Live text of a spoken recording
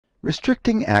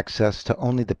Restricting access to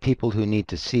only the people who need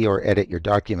to see or edit your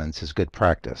documents is good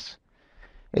practice.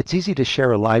 It's easy to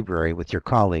share a library with your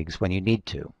colleagues when you need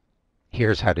to.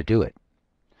 Here's how to do it.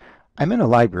 I'm in a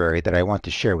library that I want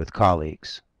to share with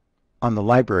colleagues. On the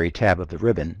Library tab of the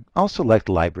ribbon, I'll select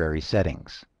Library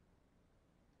Settings.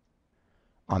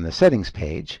 On the Settings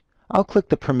page, I'll click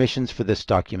the Permissions for this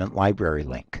document library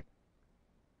link.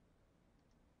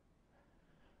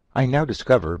 I now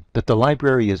discover that the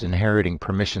library is inheriting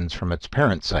permissions from its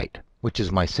parent site, which is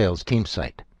my sales team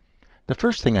site. The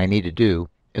first thing I need to do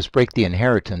is break the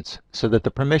inheritance so that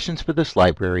the permissions for this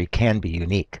library can be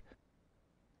unique.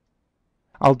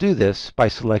 I'll do this by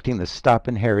selecting the Stop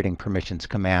Inheriting Permissions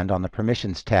command on the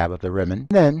Permissions tab of the ribbon,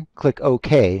 then click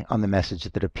OK on the message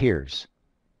that appears.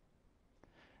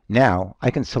 Now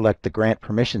I can select the Grant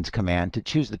Permissions command to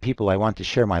choose the people I want to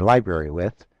share my library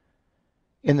with.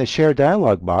 In the Share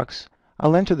dialog box,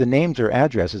 I'll enter the names or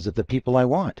addresses of the people I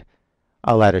want.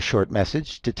 I'll add a short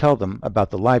message to tell them about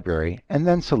the library and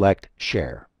then select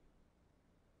Share.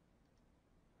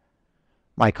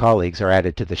 My colleagues are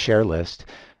added to the Share list.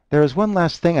 There is one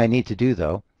last thing I need to do,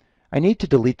 though. I need to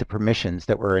delete the permissions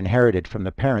that were inherited from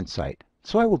the parent site,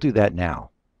 so I will do that now.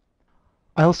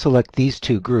 I'll select these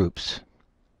two groups,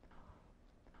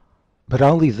 but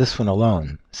I'll leave this one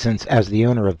alone, since as the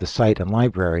owner of the site and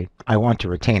library, I want to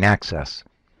retain access.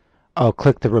 I'll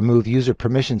click the Remove User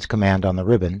Permissions command on the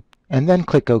ribbon, and then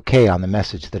click OK on the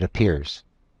message that appears.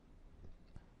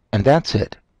 And that's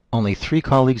it. Only 3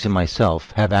 colleagues and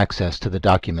myself have access to the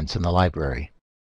documents in the library.